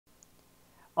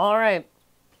All right.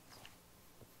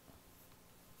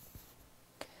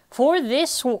 For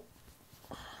this one,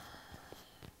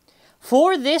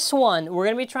 we're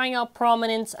going to be trying out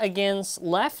Prominence against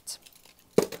left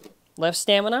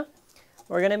stamina.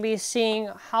 We're going to be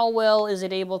seeing how well is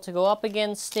it able to go up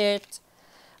against it.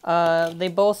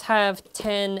 They both have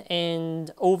 10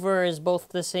 and over is both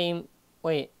the same.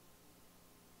 Wait.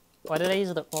 Why did I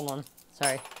use the... Hold on.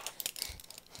 Sorry.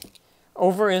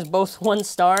 Over is both 1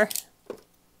 star.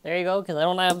 There you go, because I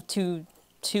don't have two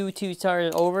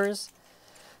 2-star overs.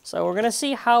 So we're going to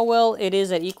see how well it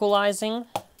is at equalizing.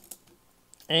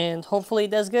 And hopefully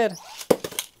it does good.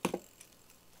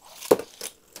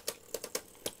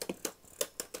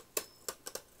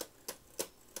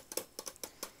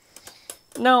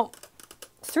 Now,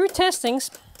 through testings,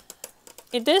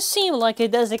 it does seem like it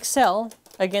does excel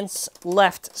against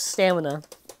left stamina.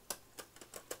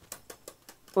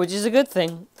 Which is a good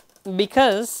thing,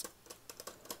 because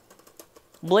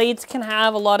blades can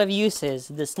have a lot of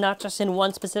uses. It's not just in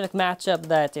one specific matchup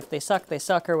that if they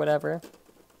suck or whatever.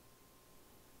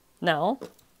 Now,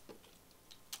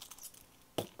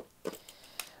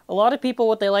 a lot of people,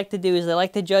 what they like to do is they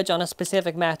like to judge on a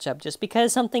specific matchup. Just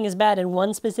because something is bad in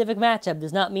one specific matchup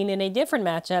does not mean in a different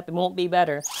matchup it won't be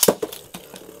better.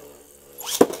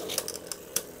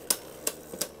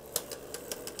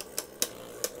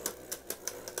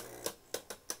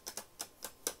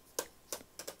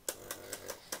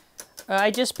 I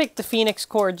just picked the Phoenix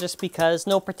core just because,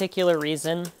 no particular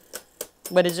reason.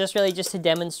 But it's just really just to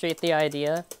demonstrate the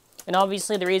idea. And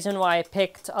obviously the reason why I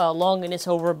picked Longinus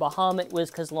over Bahamut was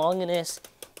because Longinus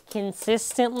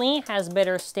consistently has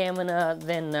better stamina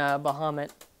than Bahamut.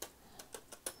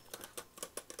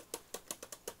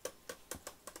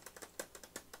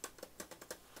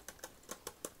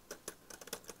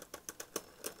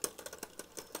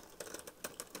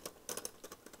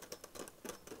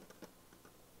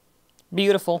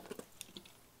 Beautiful.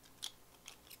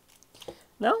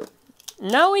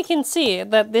 Now we can see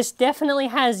that this definitely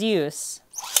has use.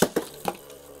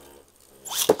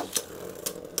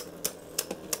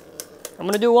 I'm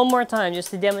going to do it one more time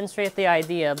just to demonstrate the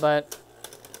idea, but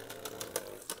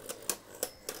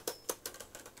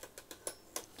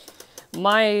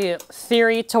my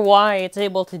theory to why it's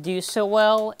able to do so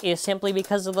well is simply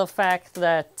because of the fact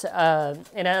that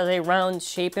it has a round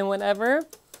shape and whatever.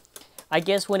 I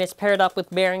guess when it's paired up with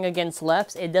bearing against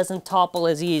lefts, it doesn't topple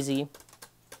as easy.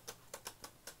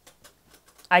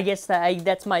 I guess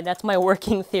that's my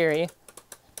working theory.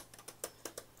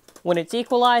 When it's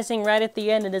equalizing right at the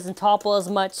end, it doesn't topple as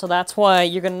much, so that's why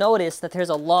you're going to notice that there's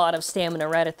a lot of stamina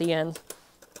right at the end.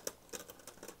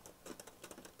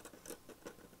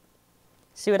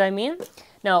 See what I mean?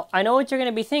 Now, I know what you're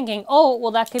going to be thinking. Oh,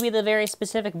 well, that could be the very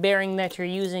specific bearing that you're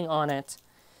using on it.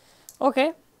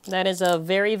 Okay, that is a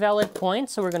very valid point,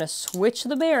 so we're going to switch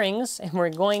the bearings, and we're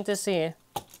going to see.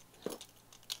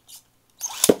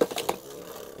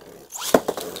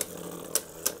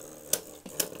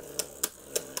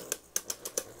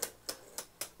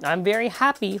 I'm very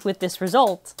happy with this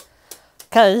result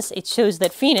because it shows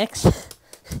that Phoenix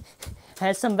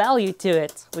has some value to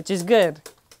it, which is good.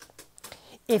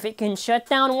 If it can shut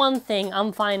down one thing,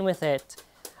 I'm fine with it.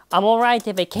 I'm alright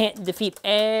if it can't defeat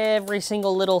every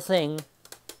single little thing.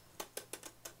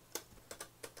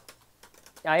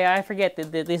 I forget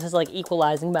that this is like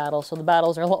equalizing battles, so the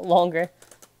battles are a lot longer.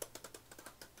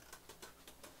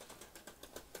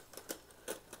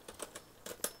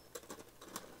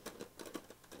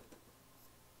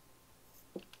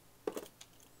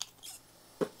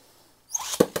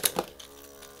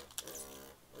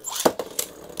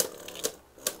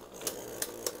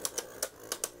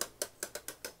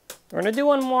 We're going to do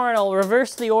one more, and I'll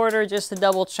reverse the order just to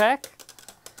double check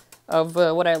of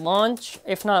what I launch.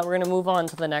 If not, we're going to move on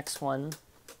to the next one.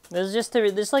 This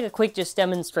is like a quick just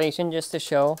demonstration just to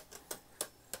show.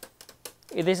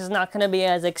 This is not going to be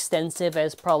as extensive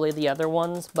as probably the other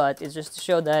ones, but it's just to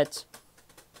show that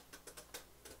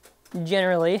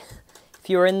generally, if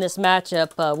you were in this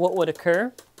matchup, what would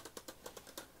occur.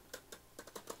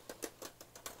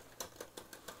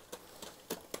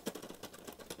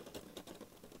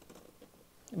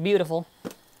 Beautiful.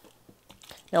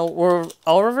 Now,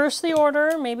 I'll reverse the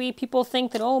order. Maybe people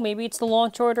think that, oh, maybe it's the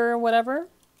launch order or whatever.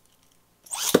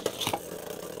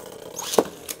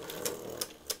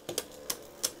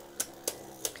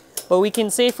 But we can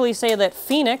safely say that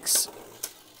Phoenix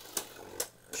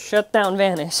shut down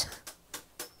Vanish.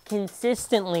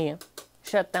 Consistently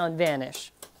shut down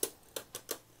Vanish.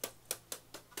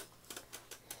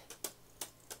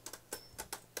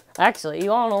 Actually,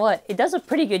 you all know what? It does a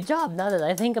pretty good job now that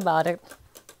I think about it.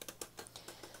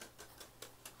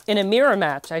 In a mirror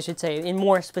match, I should say, in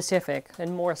more specific.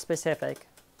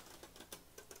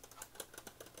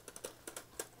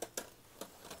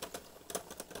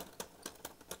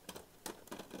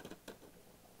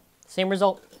 Same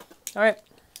result. All right.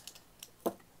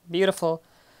 Beautiful.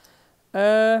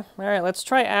 All right, let's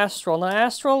try Astral. Now,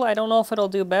 Astral, I don't know if it'll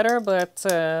do better, but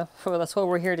that's what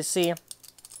we're here to see.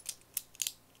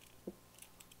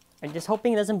 I'm just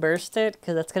hoping it doesn't burst it,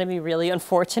 because that's going to be really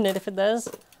unfortunate if it does.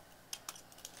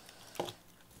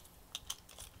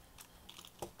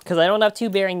 Because I don't have 2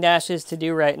 bearing dashes to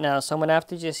do right now, so I'm going to have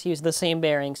to just use the same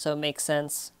bearing, so it makes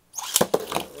sense.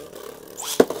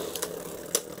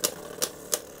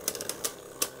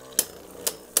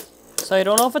 So I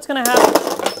don't know if it's going to happen.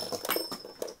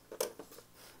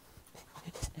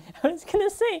 I was going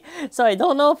to say, so I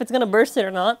don't know if it's going to burst it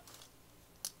or not.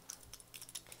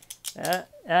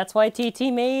 That's why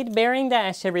TT made bearing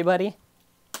dash, everybody.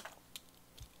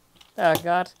 Oh,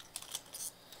 God.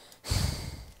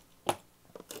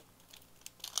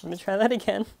 Let me try that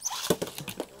again.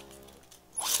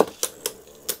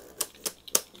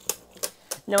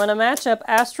 Now in a matchup,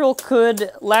 Astral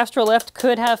left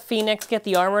could have Phoenix get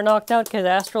the armor knocked out, because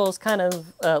Astral is kind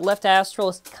of, left Astral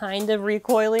is kind of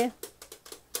recoily.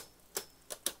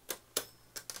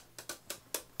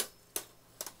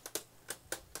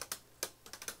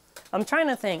 I'm trying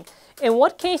to think. In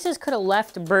what cases could a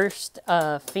left burst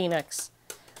Phoenix?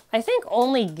 I think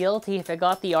only Guilty if it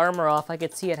got the armor off, I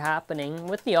could see it happening.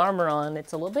 With the armor on,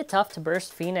 it's a little bit tough to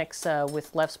burst Phoenix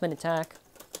with left spin attack.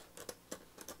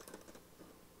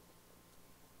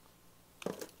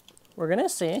 We're gonna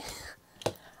see.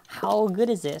 How good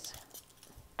is it?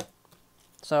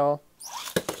 So,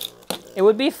 it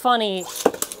would be funny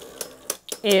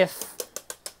if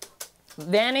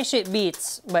Vanish it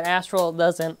beats, but Astral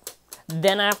doesn't.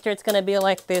 Then after it's gonna be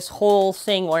like this whole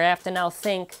thing where I have to now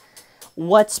think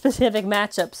what specific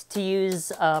matchups to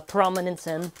use Prominence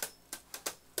in.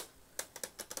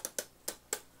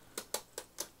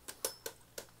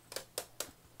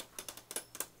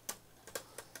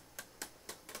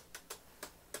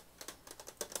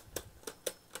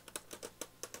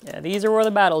 Yeah, these are where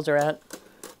the battles are at.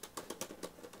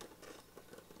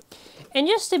 And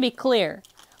just to be clear,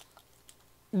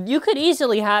 you could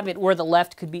easily have it where the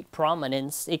left could beat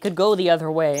Prominence. It could go the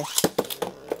other way.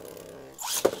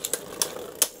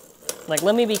 Like,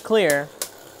 let me be clear.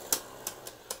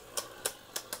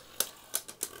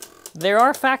 There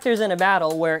are factors in a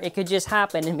battle where it could just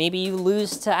happen, and maybe you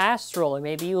lose to Astral, or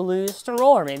maybe you lose to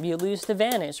Roar, maybe you lose to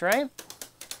Vanish, right?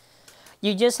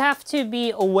 You just have to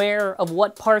be aware of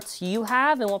what parts you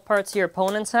have and what parts your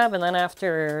opponents have, and then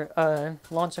after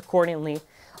launch accordingly.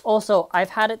 Also, I've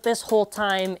had it this whole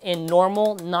time in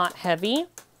normal, not heavy.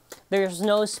 There's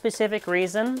no specific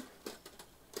reason.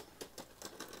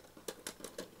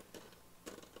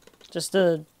 Just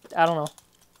I don't know.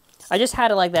 I just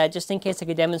had it like that, just in case I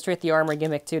could demonstrate the armor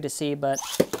gimmick too to see, but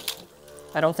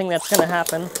I don't think that's going to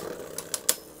happen.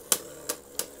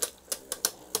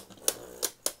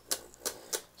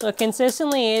 So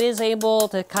consistently, it is able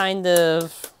to kind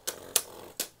of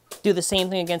do the same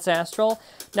thing against Astral.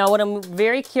 Now, what I'm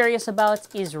very curious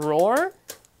about is Roar,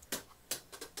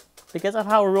 because of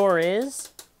how Roar is.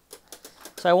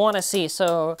 So I want to see.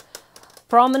 So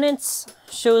Prominence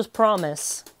shows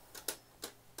promise.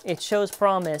 It shows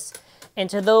promise. And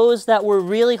to those that were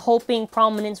really hoping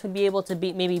Prominence would be able to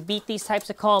maybe beat these types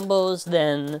of combos,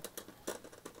 then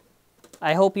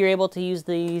I hope you're able to use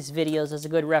these videos as a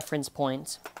good reference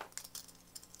point.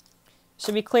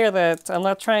 Should be clear that I'm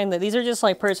not trying to, these are just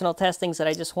like personal testings that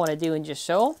I just want to do and just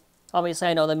show. Obviously,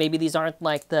 I know that maybe these aren't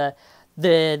like the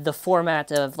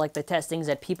format of like the testings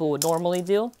that people would normally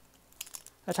do.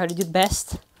 I try to do the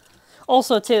best.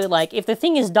 Also, too, like, if the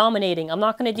thing is dominating, I'm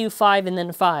not going to do 5 and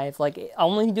then 5. Like,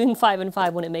 I'm only doing 5 and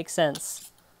 5 when it makes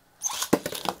sense.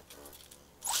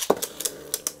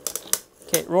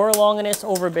 Okay, Roar Longinus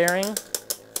overbearing.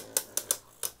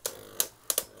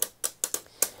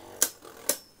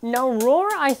 Now, Roar,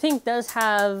 I think, does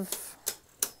have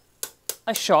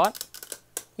a shot.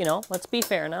 You know, let's be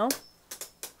fair now.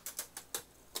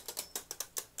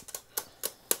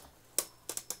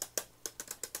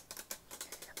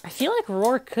 I feel like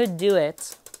Roar could do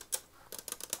it.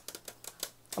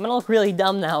 I'm gonna look really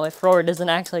dumb now if Roar doesn't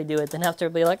actually do it, then have to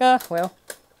be like, ah, well.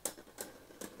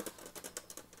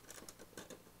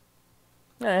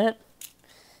 Alright.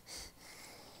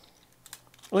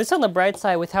 At least on the bright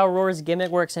side, with how Roar's gimmick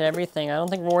works and everything, I don't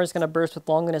think Roar's gonna burst with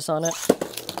Longinus on it.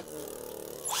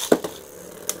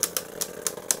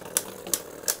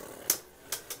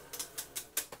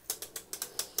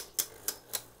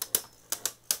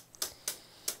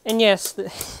 And yes,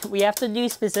 we have to do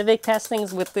specific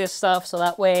testings with this stuff, so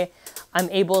that way I'm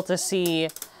able to see,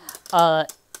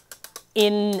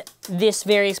 in this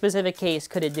very specific case,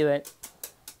 could it do it?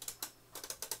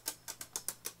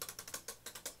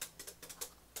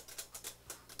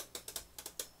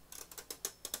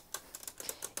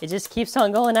 It just keeps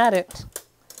on going at it.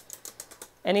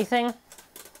 Anything?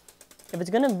 If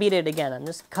it's gonna beat it again, I'm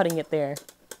just cutting it there.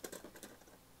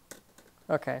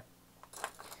 Okay.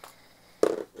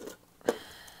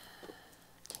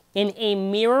 In a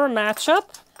mirror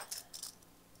matchup,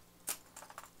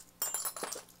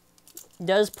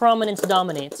 does Prominence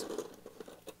dominate?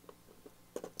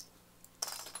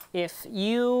 If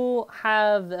you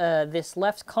have this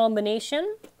left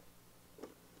combination,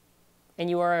 and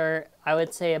you are, I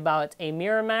would say, about a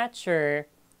mirror match, or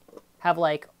have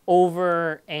like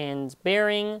over and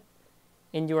bearing,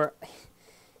 and you're...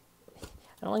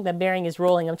 I don't like that bearing is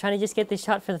rolling. I'm trying to just get this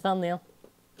shot for the thumbnail.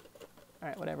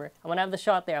 Alright, whatever. I'm gonna have the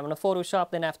shot there. I'm gonna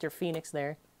Photoshop then after Phoenix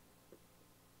there.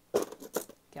 Okay,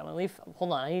 I'm gonna leave...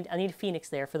 Hold on, I need Phoenix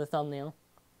there for the thumbnail.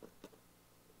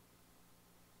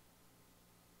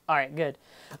 Alright, good.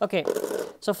 Okay,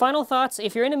 so final thoughts.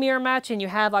 If you're in a mirror match and you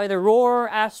have either Roar,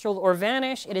 Astral, or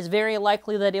Vanish, it is very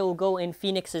likely that it will go in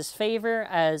Phoenix's favor,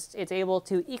 as it's able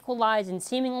to equalize and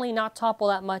seemingly not topple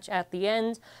that much at the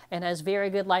end, and has very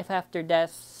good life after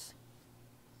death.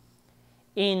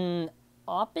 In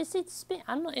opposite spin,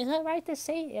 I don't know, is that right to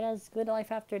say it has good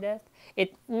life after death?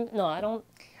 No, I don't.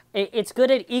 It's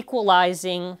good at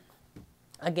equalizing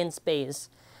against Baze.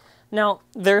 Now,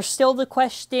 there's still the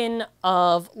question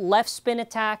of left spin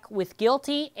attack with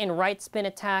Guilty and right spin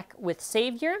attack with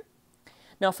Savior.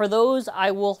 Now, for those,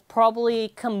 I will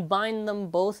probably combine them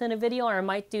both in a video, or I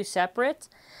might do separate.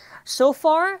 So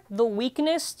far, the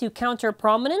weakness to counter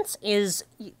Prominence is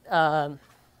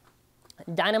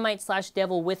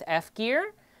Dynamite/Devil with F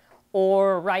gear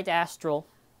or right Astral,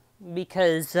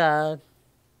 because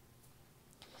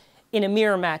in a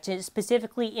mirror match,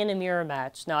 specifically in a mirror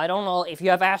match. Now, I don't know if you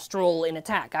have Astral in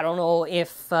attack. I don't know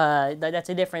if that's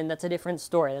a different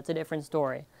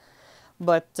story.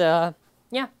 But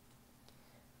yeah,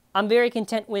 I'm very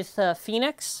content with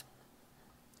Phoenix.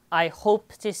 I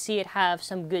hope to see it have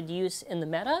some good use in the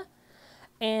meta.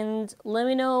 And let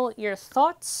me know your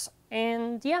thoughts.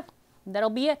 And yeah, that'll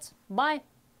be it. Bye.